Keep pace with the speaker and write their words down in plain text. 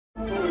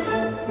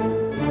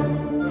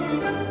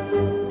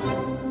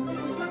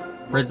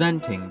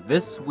Presenting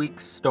this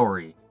week's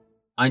story,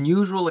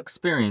 Unusual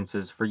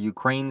Experiences for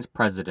Ukraine's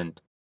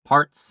President,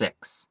 Part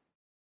 6.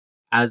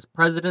 As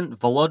President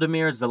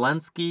Volodymyr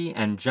Zelensky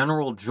and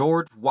General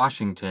George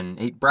Washington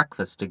ate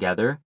breakfast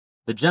together,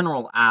 the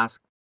general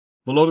asked,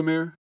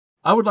 "Volodymyr,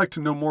 I would like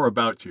to know more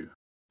about you.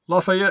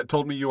 Lafayette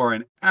told me you are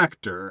an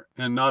actor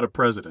and not a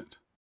president.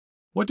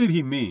 What did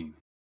he mean?"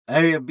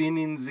 I have been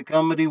in the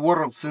comedy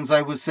world since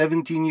I was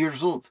 17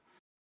 years old.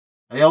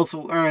 I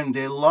also earned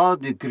a law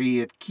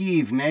degree at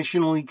Kyiv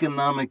National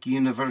Economic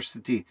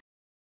University,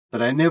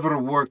 but I never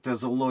worked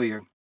as a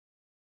lawyer.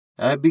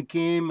 I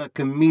became a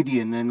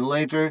comedian and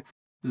later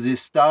the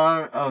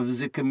star of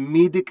the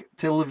comedic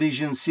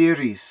television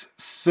series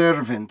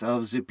Servant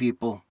of the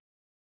People.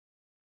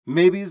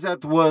 Maybe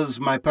that was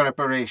my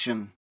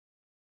preparation.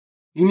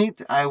 In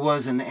it, I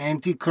was an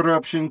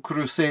anti-corruption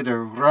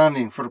crusader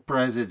running for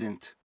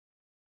president.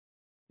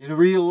 In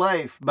real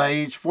life, by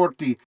age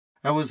 40,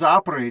 I was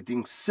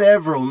operating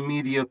several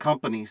media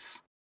companies.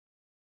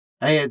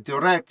 I had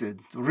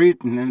directed,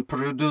 written, and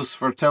produced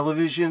for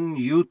television,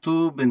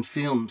 YouTube, and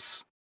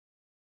films.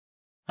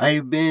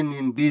 I've been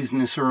in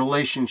business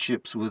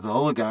relationships with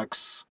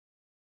oligarchs.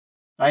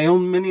 I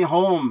own many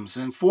homes,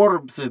 and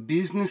Forbes, a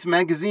business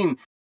magazine,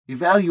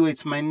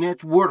 evaluates my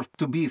net worth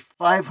to be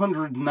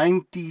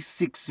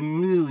 $596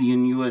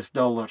 million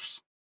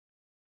US.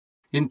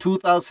 In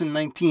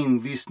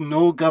 2019, with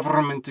no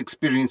government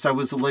experience, I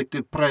was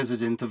elected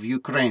president of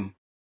Ukraine.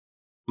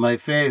 My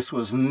face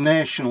was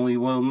nationally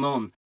well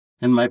known,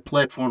 and my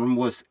platform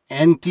was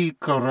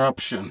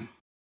anti-corruption.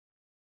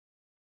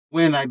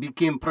 When I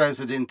became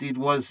president, it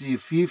was the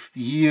 5th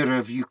year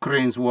of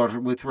Ukraine's war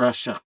with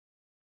Russia.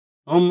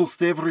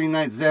 Almost every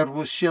night there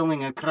was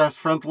shelling across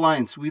front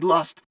lines. We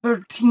lost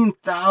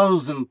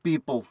 13,000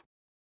 people.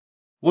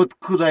 What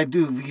could I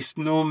do with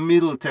no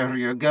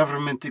military or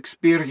government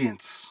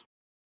experience?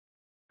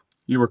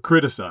 You were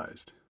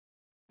criticized.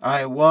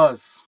 I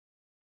was.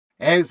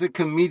 As a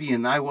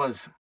comedian, I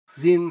was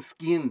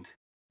thin-skinned.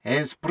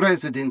 As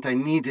president, I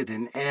needed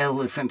an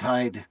elephant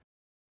hide.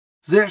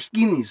 Their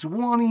skin is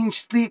 1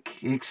 inch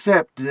thick,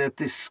 except that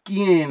the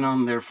skin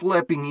on their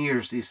flapping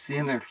ears is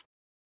thinner.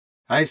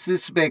 I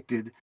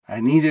suspected I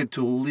needed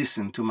to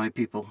listen to my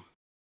people.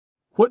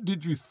 What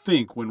did you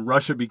think when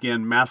Russia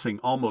began massing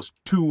almost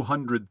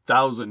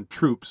 200,000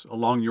 troops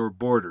along your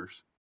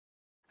borders?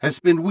 I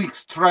spent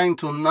weeks trying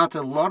to not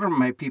alarm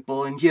my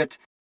people and yet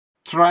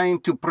trying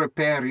to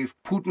prepare if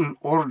Putin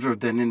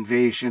ordered an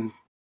invasion.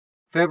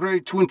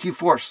 February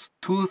 24th,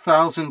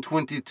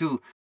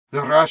 2022,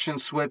 the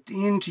Russians swept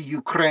into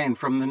Ukraine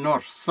from the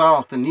north,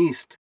 south, and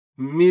east.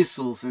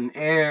 Missiles and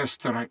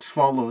airstrikes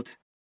followed.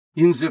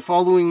 In the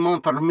following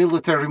month, our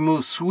military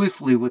moved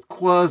swiftly with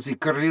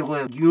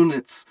quasi-guerrilla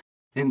units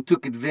and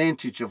took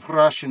advantage of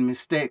Russian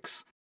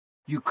mistakes.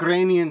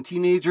 Ukrainian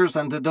teenagers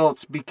and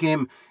adults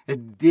became a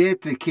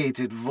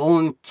dedicated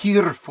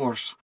volunteer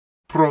force,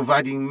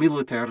 providing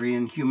military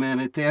and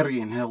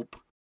humanitarian help.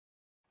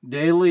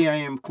 Daily, I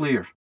am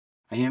clear.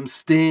 I am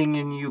staying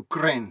in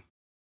Ukraine.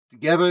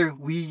 Together,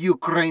 we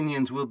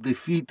Ukrainians will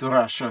defeat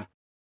Russia.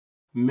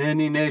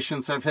 Many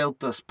nations have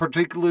helped us,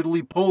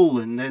 particularly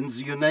Poland and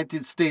the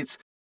United States,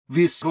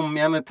 with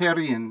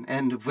humanitarian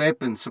and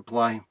weapon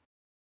supply.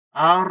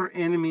 Our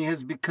enemy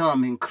has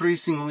become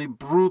increasingly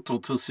brutal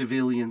to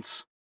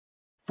civilians.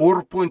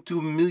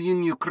 4.2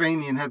 million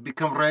Ukrainians have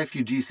become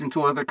refugees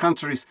into other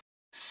countries.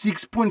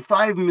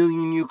 6.5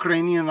 million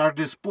Ukrainians are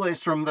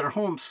displaced from their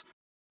homes,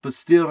 but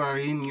still are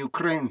in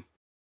Ukraine.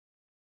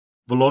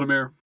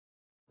 Volodymyr,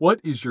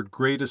 what is your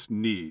greatest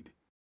need?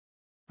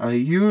 I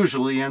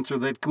usually answer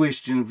that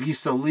question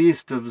with a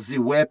list of the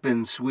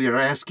weapons we are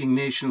asking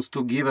nations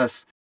to give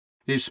us,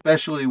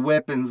 especially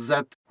weapons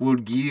that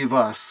would give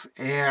us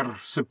air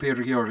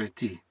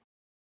superiority.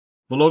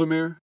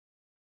 Volodymyr,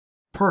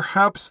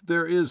 perhaps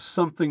there is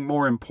something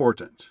more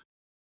important.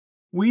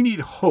 We need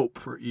hope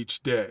for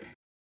each day.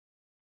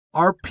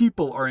 Our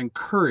people are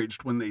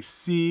encouraged when they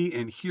see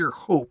and hear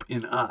hope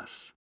in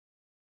us.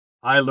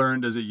 I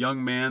learned as a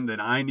young man that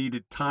I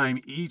needed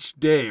time each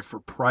day for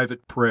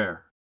private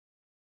prayer,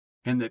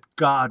 and that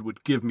God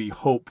would give me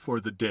hope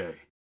for the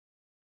day.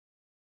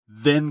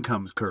 Then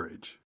comes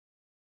courage.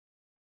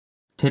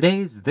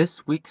 Today's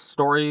This Week's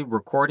Story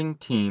recording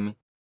team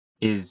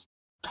is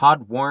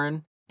Todd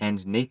Warren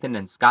and Nathan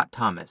and Scott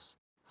Thomas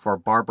for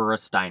Barbara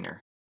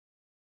Steiner.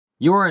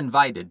 You are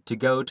invited to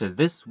go to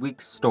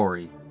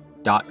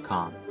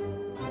thisweeksstory.com.